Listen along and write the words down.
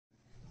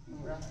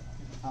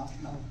No.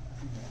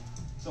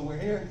 So we're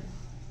here,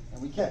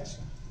 and we catch.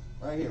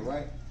 Right here,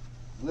 right?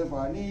 Deliver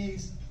our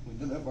knees, we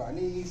deliver our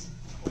knees,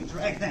 we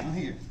drag down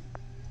here.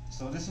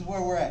 So this is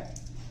where we're at.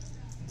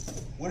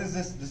 What is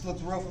this? This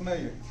looks real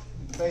familiar.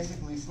 You can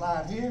basically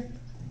slide here,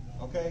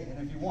 okay?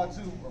 And if you want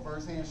to,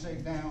 reverse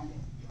handshake down,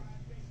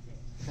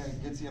 okay,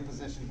 get to your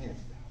position here.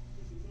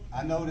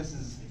 I know this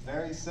is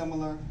very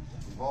similar.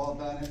 We've all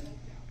done it.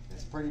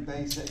 It's pretty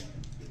basic.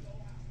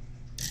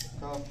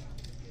 Cuff.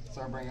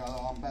 Sir, bring your other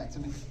arm back to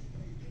me.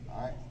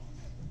 All right.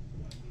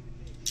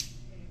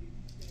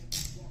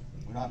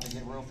 We don't have to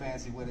get real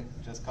fancy with it.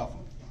 Just cuff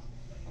them.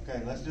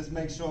 Okay, let's just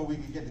make sure we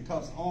can get the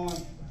cuffs on.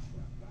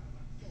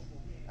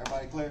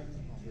 Everybody clear?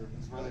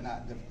 It's really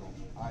not difficult.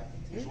 All right.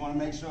 Just want to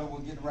make sure we'll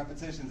get the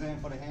repetitions in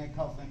for the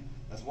handcuffing.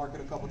 Let's work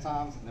it a couple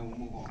times, and then we'll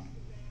move on.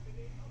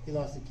 He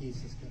lost the keys,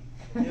 sister.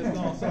 Yes,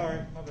 no,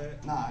 sorry, my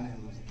bad. Nah, I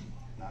didn't lose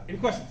it. Any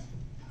questions?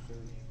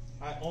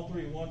 All right, on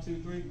three. 1,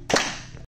 2, 3.